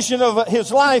decision of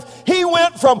his life. He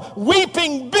went from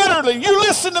weeping bitterly. You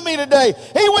listen to me today.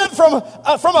 He went from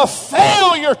a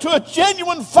failure to a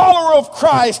genuine follower of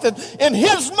Christ. And in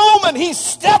his moment, he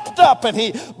stepped up and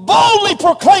he boldly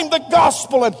proclaimed the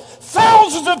gospel, and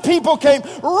thousands of people came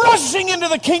rushing into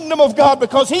the kingdom of God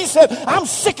because he said, I'm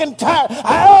sick and tired.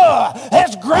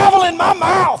 There's gravel in my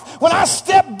mouth. When I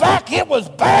stepped back, it was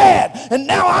bad. And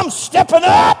now I'm stepping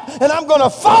up and I'm going to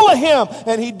follow him.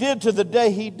 And he did to the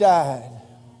day he died.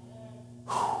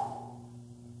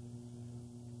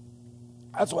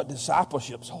 That's what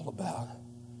discipleship's all about.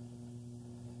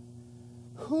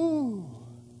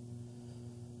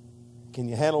 Can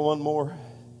you handle one more?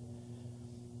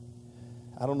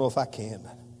 I don't know if I can,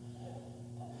 but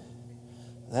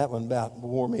that one about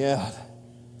wore me out.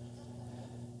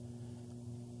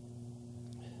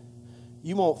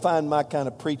 You won't find my kind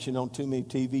of preaching on too many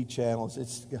TV channels.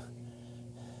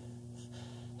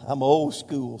 I'm old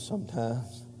school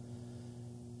sometimes.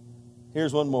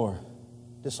 Here's one more.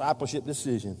 Discipleship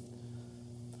decision.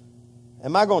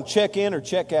 Am I going to check in or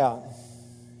check out?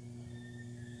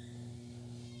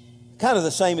 Kind of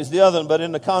the same as the other one, but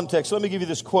in the context. Let me give you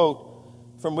this quote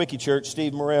from Wikichurch,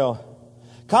 Steve Morrell.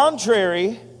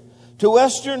 Contrary to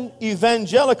Western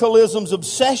evangelicalism's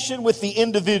obsession with the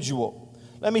individual.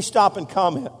 Let me stop and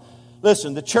comment.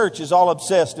 Listen, the church is all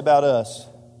obsessed about us.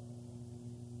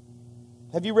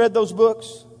 Have you read those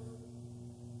books?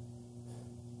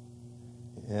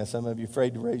 Yeah, some of you are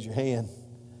afraid to raise your hand.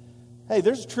 Hey,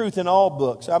 there's truth in all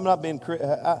books. I'm not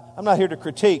here to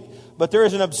critique, but there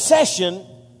is an obsession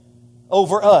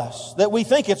over us that we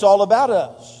think it's all about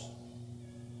us.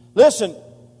 Listen,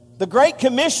 the Great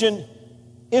Commission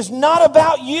is not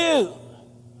about you.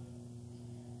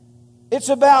 It's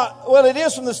about, well, it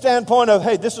is from the standpoint of,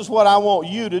 hey, this is what I want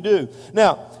you to do.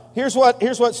 Now, here's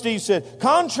what Steve said.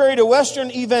 Contrary to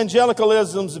Western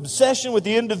evangelicalism's obsession with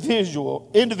the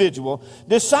individual,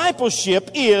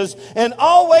 discipleship is and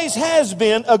always has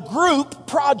been a group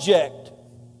project.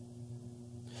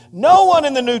 No one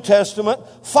in the New Testament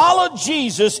followed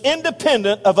Jesus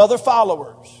independent of other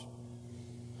followers.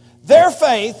 Their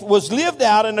faith was lived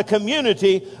out in a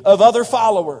community of other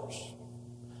followers.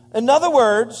 In other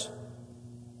words,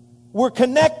 we're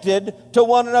connected to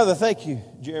one another. Thank you,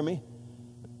 Jeremy.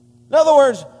 In other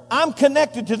words, I'm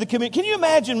connected to the community. Can you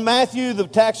imagine Matthew, the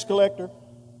tax collector?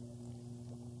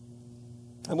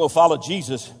 And we'll follow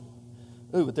Jesus.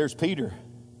 Ooh, but there's Peter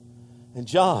and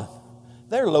John.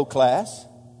 They're low class.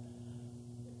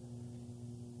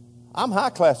 I'm high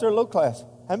class. They're low class.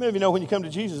 How many of you know when you come to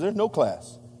Jesus, there's no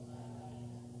class?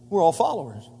 We're all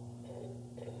followers.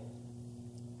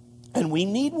 And we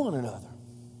need one another.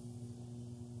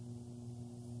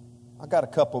 I got a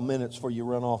couple minutes before you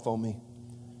run off on me.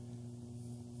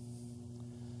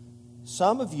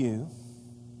 Some of you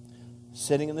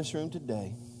sitting in this room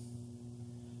today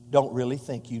don't really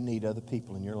think you need other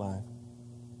people in your life.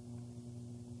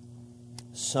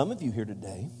 Some of you here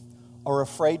today are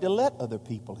afraid to let other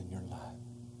people in your life.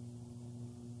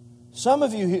 Some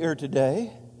of you here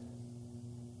today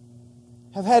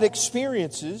have had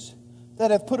experiences that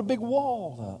have put a big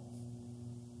wall up.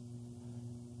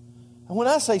 And when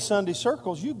I say Sunday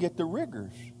circles, you get the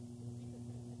rigors.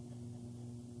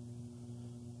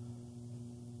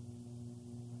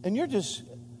 And you're just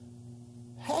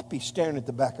happy staring at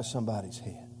the back of somebody's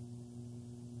head.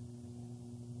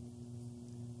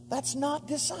 That's not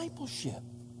discipleship.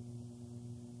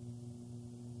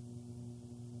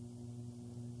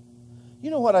 You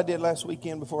know what I did last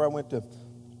weekend before I went to...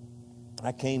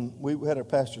 we had our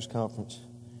pastor's conference,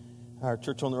 our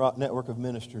Church on the Rock network of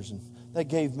ministers, and they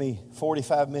gave me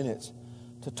 45 minutes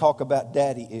to talk about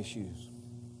daddy issues.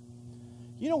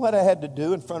 You know what I had to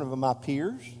do in front of my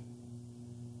peers?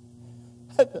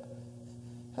 I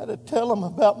had to tell them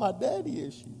about my daddy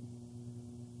issues.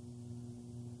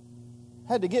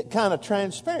 Had to get kind of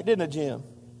transparent, didn't I, Jim?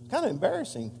 Kind of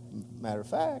embarrassing, matter of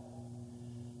fact.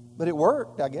 But it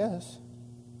worked, I guess.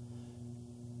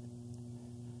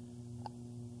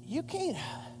 You can't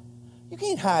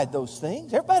hide those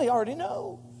things. Everybody already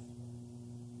knows.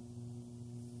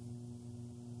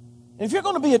 And if you're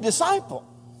going to be a disciple,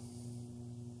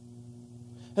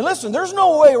 and listen, there's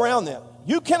no way around that.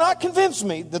 You cannot convince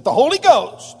me that the Holy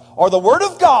Ghost or the Word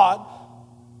of God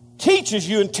teaches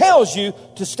you and tells you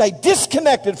to stay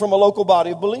disconnected from a local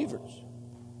body of believers.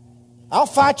 I'll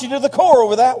fight you to the core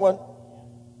over that one.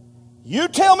 You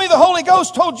tell me the Holy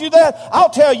Ghost told you that,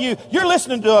 I'll tell you, you're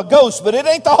listening to a ghost, but it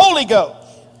ain't the Holy Ghost.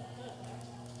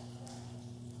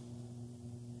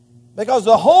 Because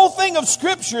the whole thing of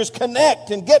Scripture is connect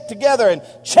and get together and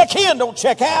check in, don't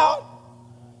check out.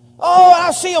 Oh,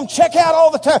 I see them check out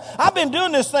all the time. I've been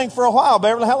doing this thing for a while,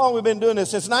 Beverly. How long have we been doing this?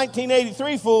 Since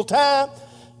 1983, full time.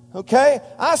 Okay?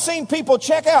 I've seen people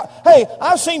check out. Hey,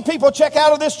 I've seen people check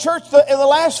out of this church in the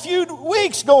last few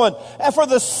weeks going, and for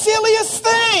the silliest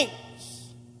things.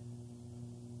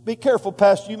 Be careful,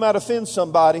 Pastor. You might offend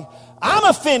somebody. I'm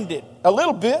offended a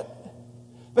little bit.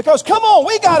 Because, come on,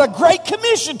 we got a great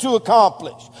commission to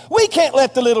accomplish. We can't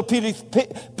let the little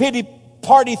pity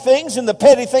party things and the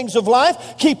petty things of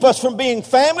life keep us from being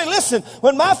family. Listen,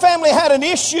 when my family had an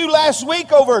issue last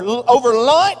week over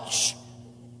lunch,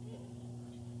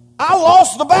 I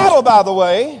lost the battle, by the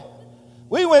way.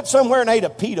 We went somewhere and ate a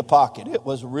pita pocket. It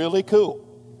was really cool.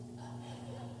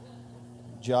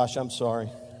 Josh, I'm sorry.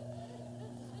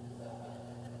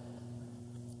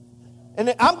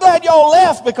 And I'm glad y'all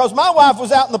left because my wife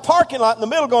was out in the parking lot in the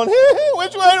middle going,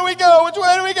 which way do we go? Which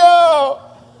way do we go?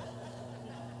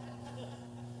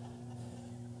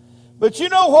 But you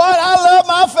know what? I love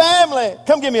my family.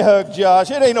 Come give me a hug,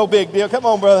 Josh. It ain't no big deal. Come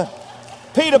on, brother.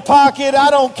 Pita pocket, I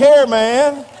don't care,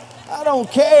 man. I don't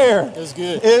care. It was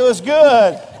good. It was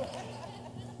good.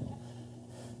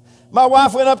 My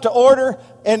wife went up to order,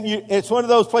 and it's one of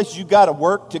those places you got to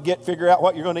work to figure out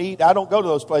what you're going to eat. I don't go to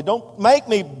those places. Don't make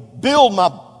me build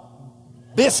my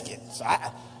biscuits.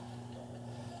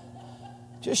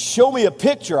 Just show me a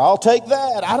picture. I'll take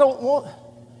that. I don't want.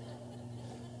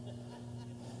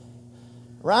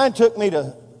 Ryan took me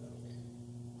to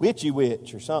Witchy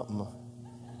Witch or something.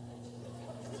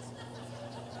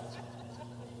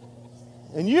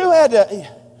 And you had to,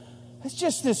 it's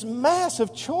just this mass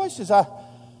of choices.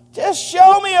 Just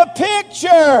show me a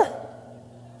picture.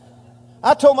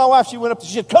 I told my wife, she went up,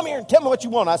 she said, come here and tell me what you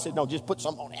want. I said, no, just put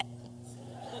something on that.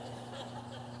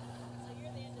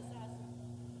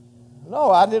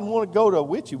 No, I didn't want to go to a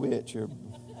Witchy Witch.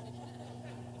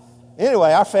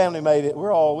 Anyway, our family made it.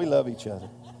 We love each other.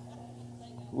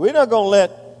 We're not going to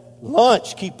let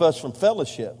lunch keep us from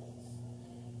fellowship.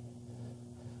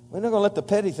 We're not going to let the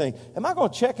petty thing. Am I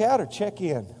going to check out or check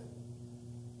in?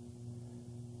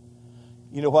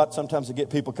 You know what? Sometimes I get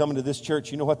people coming to this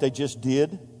church. You know what they just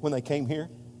did when they came here?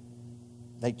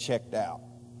 They checked out.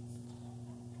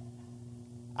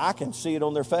 I can see it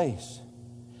on their face.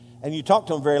 And you talk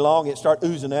to them very long, it starts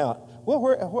oozing out.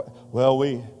 Well,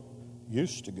 we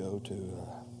used to go to.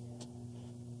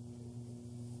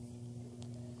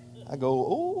 I go,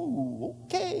 oh,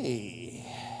 okay.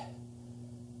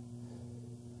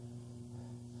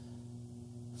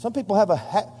 Some people have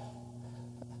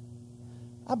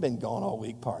I've been gone all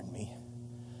week, pardon me.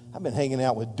 I've been hanging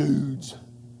out with dudes.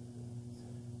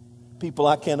 People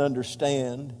I can't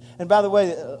understand. And by the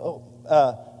way,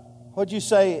 what'd you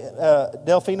say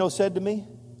Delfino said to me?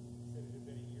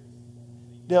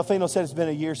 Delfino said it's been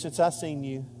a year since I've seen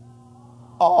you.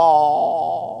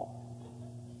 Oh,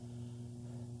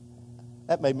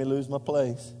 that made me lose my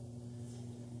place.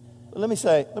 But let me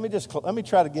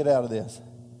try to get out of this.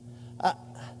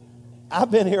 I've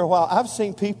been here a while. I've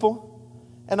seen people,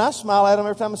 and I smile at them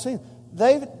every time I see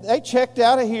them. They checked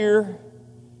out of here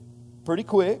pretty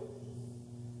quick.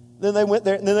 Then they went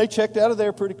there, and then they checked out of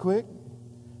there pretty quick.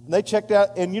 And they checked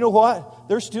out, and you know what?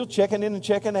 They're still checking in and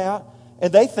checking out,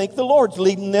 and they think the Lord's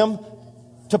leading them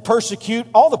to persecute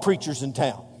all the preachers in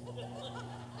town.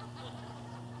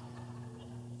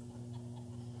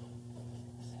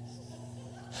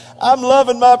 I'm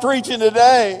loving my preaching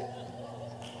today.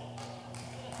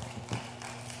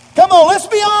 Come on, let's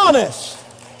be honest.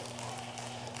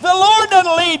 The Lord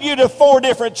doesn't lead you to 4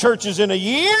 different churches in a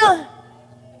year.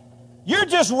 You're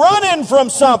just running from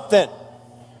something.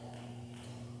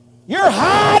 You're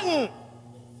hiding.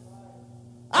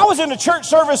 I was in a church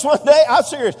service one day. I'm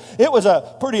serious. It was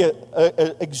a pretty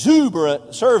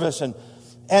exuberant service, and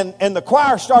the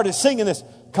choir started singing this.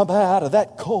 Come out of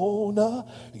that corner,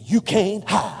 you can't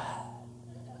hide.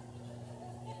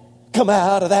 Come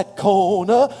out of that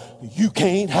corner, you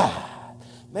can't hide.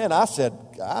 Man, I said,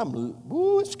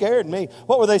 it scared me.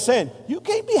 What were they saying? You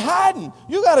can't be hiding.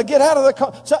 You got to get out of the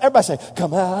corner. So everybody say,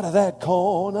 come out of that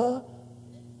corner,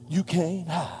 you can't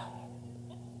hide.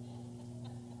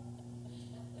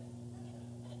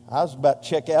 I was about to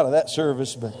check out of that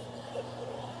service, but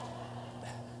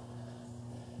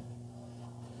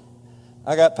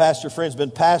I got pastor friends,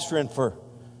 been pastoring for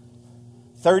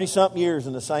 30-something years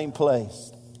in the same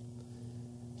place.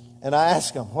 And I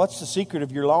asked them, what's the secret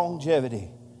of your longevity?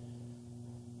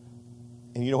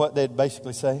 And you know what they'd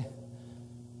basically say?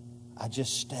 I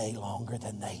just stay longer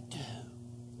than they do.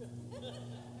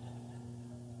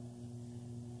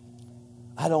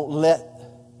 I don't let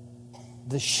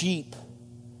the sheep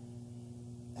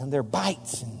and their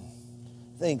bites and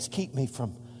things keep me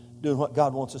from doing what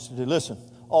God wants us to do. Listen,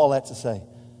 all that to say,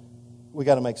 we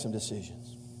got to make some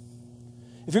decisions.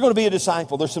 If you're going to be a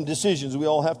disciple, there's some decisions we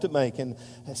all have to make. And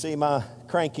I see my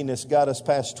crankiness got us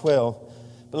past 12.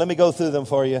 But let me go through them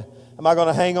for you. Am I going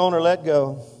to hang on or let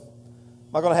go?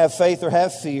 Am I going to have faith or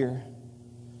have fear?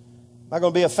 Am I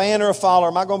going to be a fan or a follower?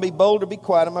 Am I going to be bold or be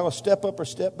quiet? Am I going to step up or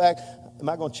step back? Am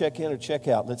I going to check in or check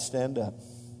out? Let's stand up.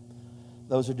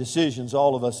 Those are decisions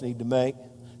all of us need to make.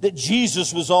 That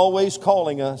Jesus was always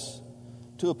calling us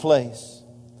to a place.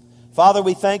 Father,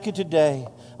 we thank you today.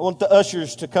 I want the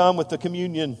ushers to come with the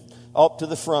communion up to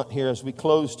the front here as we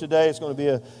close today. It's going to be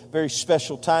a very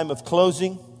special time of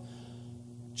closing.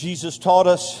 Jesus taught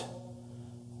us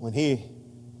when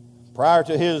prior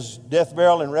to his death,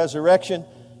 burial, and resurrection,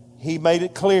 he made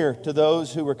it clear to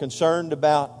those who were concerned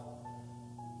about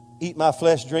eat my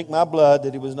flesh, drink my blood,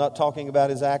 that he was not talking about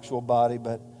his actual body,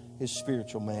 but his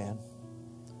spiritual man.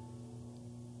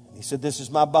 He said, this is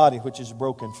my body which is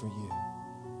broken for you.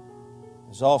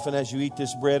 As often as you eat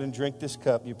this bread and drink this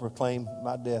cup, you proclaim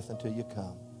my death until you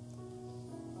come.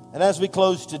 And as we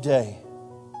close today,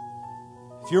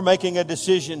 if you're making a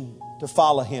decision to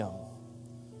follow him,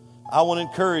 I want to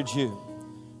encourage you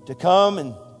to come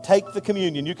and take the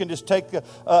communion. You can just take one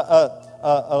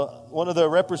of the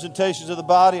representations of the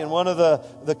body and one of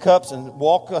the cups and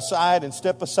walk aside and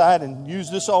step aside and use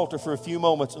this altar for a few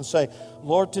moments and say,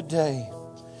 Lord, today,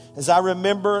 as I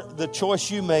remember the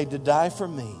choice you made to die for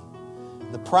me,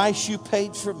 the price you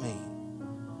paid for me,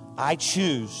 I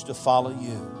choose to follow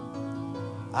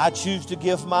you. I choose to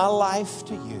give my life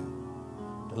to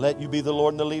you, to let you be the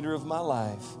Lord and the leader of my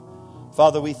life.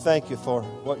 Father, we thank you for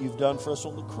what you've done for us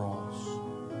on the cross.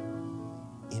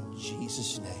 In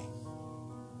Jesus' name,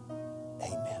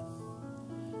 amen.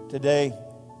 Today,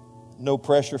 no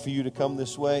pressure for you to come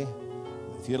this way.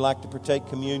 If you'd like to partake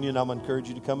communion, I'm going to encourage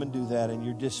you to come and do that. And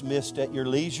you're dismissed at your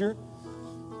leisure.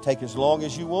 Take as long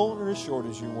as you want or as short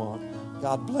as you want.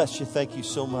 God bless you. Thank you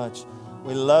so much.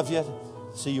 We love you.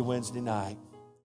 See you Wednesday night.